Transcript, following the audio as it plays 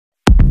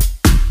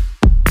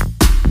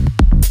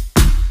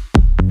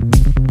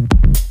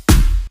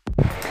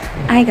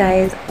Hi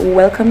guys,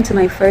 welcome to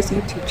my first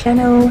YouTube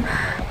channel.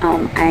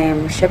 I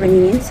am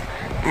Chevronies,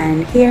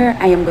 and here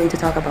I am going to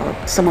talk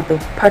about some of the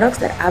products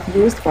that I've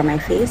used for my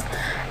face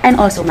and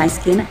also my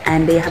skin,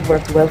 and they have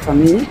worked well for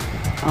me.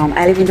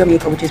 I live in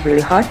Jamaica, which is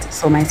really hot,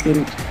 so my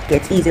skin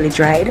gets easily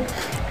dried,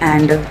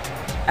 and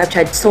I've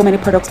tried so many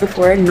products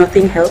before.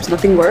 Nothing helps,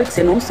 nothing works,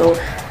 so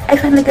I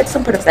finally get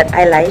some products that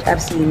I like.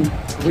 I've seen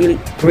really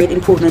great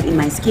improvement in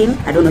my skin.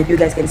 I don't know if you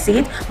guys can see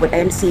it, but I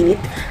am seeing it.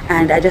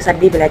 And I just had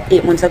baby like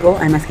 8 months ago,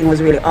 and my skin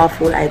was really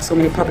awful. I had so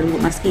many problems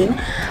with my skin,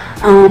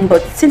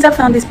 but since I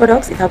found these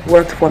products, it have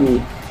worked for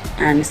me,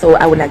 and so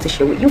I would like to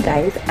share with you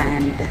guys.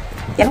 And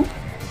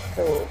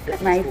so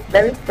my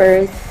very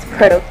first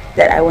product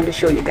that I want to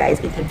show you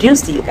guys,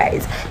 introduce to you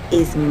guys,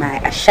 is my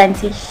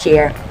Ashanti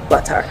Shea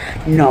butter.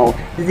 No,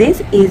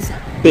 this is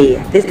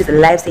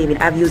life-saving.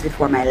 I've used it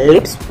for my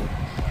lips.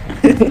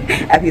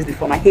 I've used it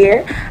for my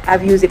hair.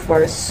 I've used it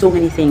for so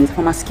many things,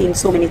 for my skin,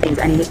 so many things,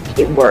 and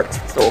it works.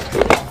 So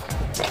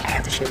I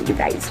have to share with you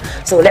guys.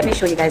 So let me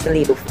show you guys the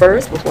label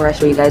first before I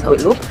show you guys how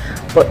it looks.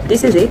 But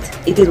this is it.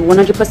 It is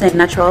 100%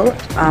 natural.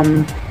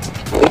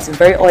 It's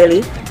very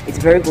oily. It's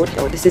very good.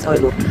 Oh, this is how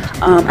it looks.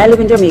 I live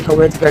in Jamaica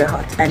where it's very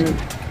hot, and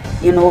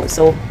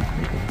so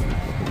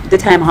the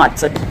time hot,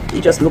 so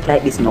it just look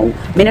like this now.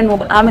 I don't know,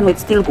 but I know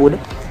it's still good.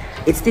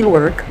 It still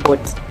work,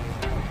 but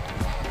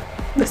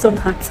the sun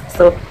hot.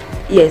 So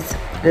yes,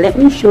 let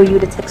me show you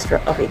the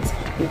texture of it.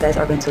 You guys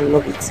are going to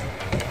love it,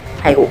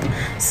 I hope.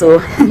 So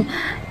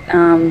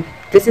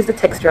this is the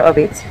texture of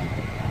it.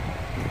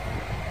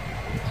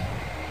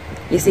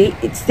 You see,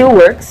 it still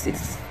works.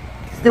 It's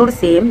still the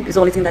same. The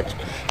only thing that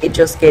it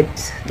just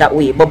gets that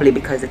way bubbly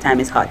because the time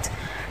is hot,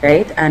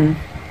 right? And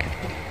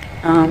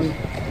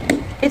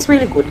it's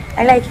really good.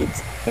 I like it.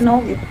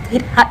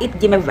 It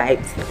gives me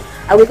vibes.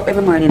 I wake up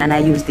every morning and I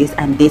use this,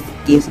 and this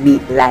gives me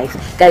life,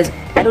 guys.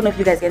 I don't know if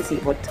you guys can see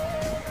it, but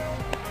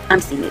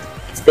I'm seeing it.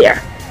 It's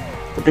there.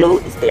 The glow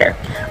is there.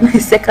 My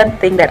second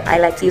thing that I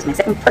like to use, my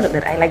second product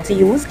that I like to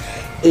use,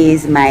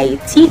 is my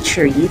tea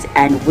trees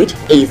and witch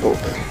hazel.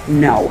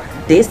 Now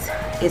this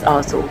is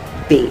also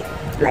bae.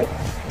 Like,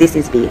 this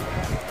is bae.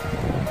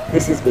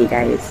 This is bae,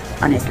 guys.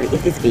 Honestly,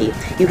 it is bae.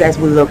 You guys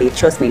will love it,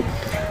 trust me.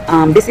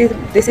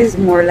 This is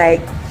more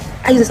like,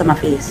 I use this on my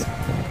face.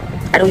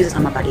 I don't use this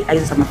on my body, I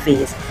use this on my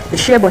face. The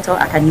shea butter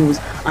I can use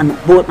on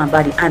both my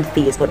body and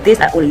face, but this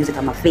I only use it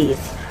on my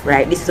face,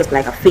 right? This is just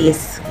like a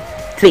face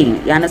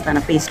thing, you understand?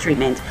 A face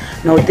treatment.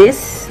 Now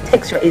this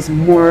texture is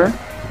more,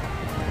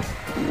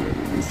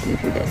 let me see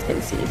if you guys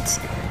can see it.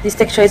 This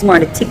texture is more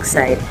on the thick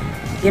side.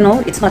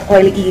 It's not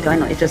oily either. I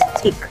know, it's just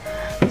thick.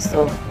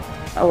 So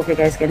I hope you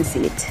guys can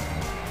see it,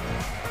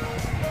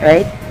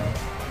 right?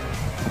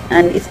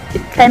 And it's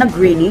kind of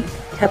grainy.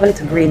 Have a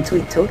little green to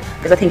it too,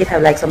 because I think it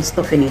have like some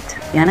stuff in it,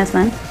 you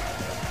understand?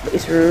 But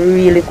it's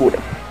really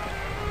good,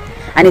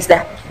 and it's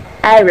the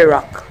Irie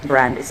Rock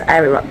brand. It's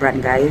Irie Rock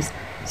brand, guys.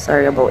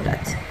 Sorry about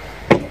that.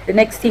 The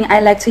next thing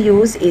I like to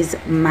use is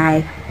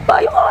my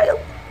bio oil,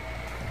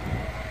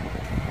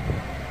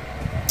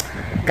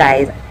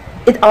 guys.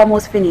 It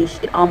almost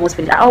finished.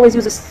 I always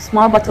use a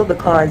small bottle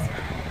because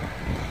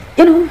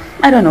I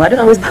don't know, I don't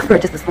always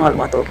purchase the small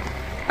bottle.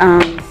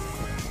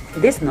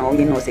 This now,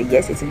 say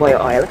yes, it's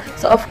boil oil,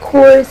 so of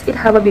course it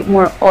have a bit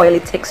more oily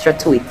texture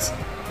to it,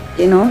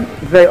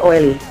 very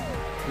oily,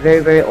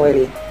 very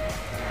oily.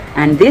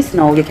 And this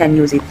now, you can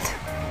use it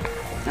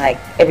like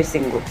every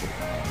single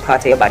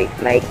part of your body,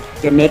 like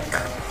your neck,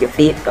 your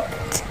face,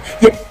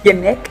 your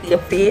neck, your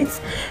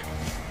face,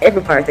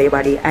 every part of your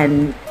body,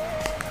 and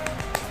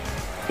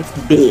it's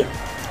bae.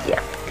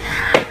 Yeah.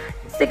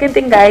 Second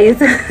thing, guys,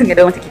 I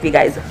don't want to keep you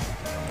guys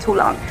too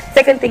long.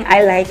 Second thing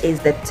I like is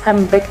the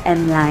turmeric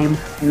and lime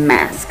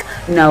mask.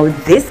 Now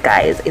this,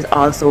 guys, is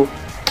also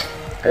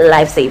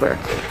lifesaver.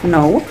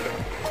 No,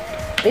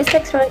 this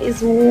texture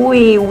is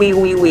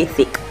way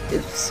thick.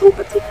 It's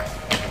super thick,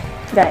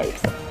 guys.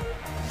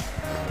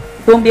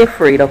 Don't be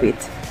afraid of it,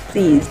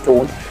 please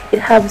don't. It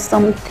has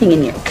something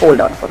in here. Hold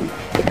on for me.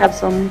 It has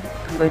some,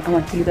 I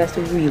want you guys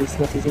to really see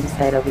what is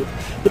inside of it.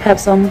 It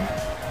has some,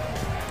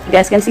 you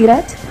guys can see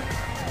that?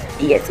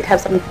 Yes, it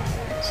has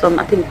some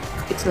I think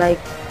it's like,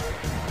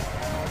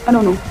 I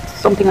don't know,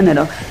 something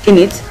another in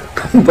it,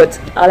 but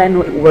all I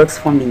know, it works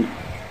for me.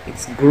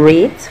 It's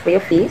great for your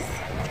face.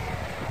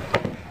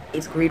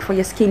 It's great for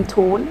your skin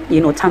tone.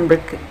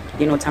 Turmeric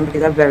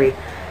is a very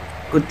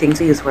good thing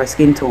to use for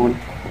skin tone,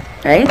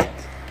 right?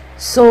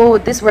 So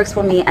this works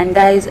for me. And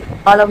guys,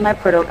 all of my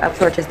products, I've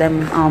purchased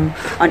them on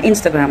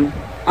Instagram,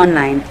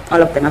 online.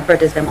 All of them, I've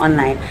purchased them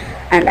online,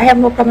 and I have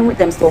no problem with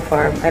them so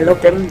far. I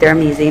love them. They're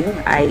amazing.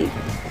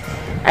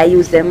 I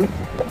use them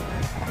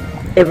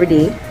every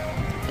day.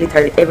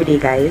 Literally every day,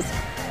 guys.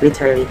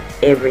 Literally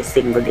every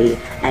single day,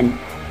 and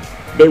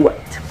they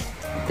worked.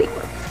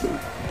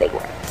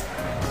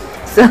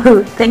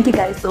 So thank you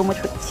guys so much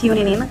for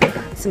tuning in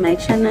to my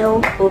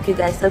channel. Hope you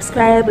guys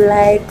subscribe,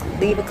 like,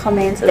 leave a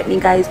comment. Let me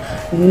guys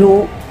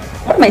know,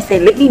 what am I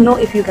saying, let me know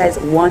if you guys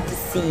want to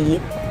see,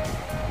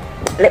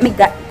 let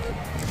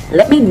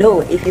me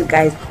know if you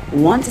guys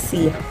want to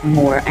see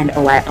more and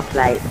how I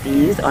apply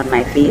these on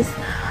my face,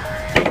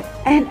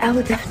 and I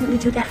will definitely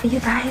do that for you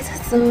guys.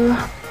 So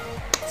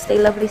stay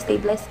lovely, stay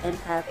blessed, and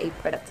have a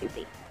productive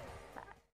day.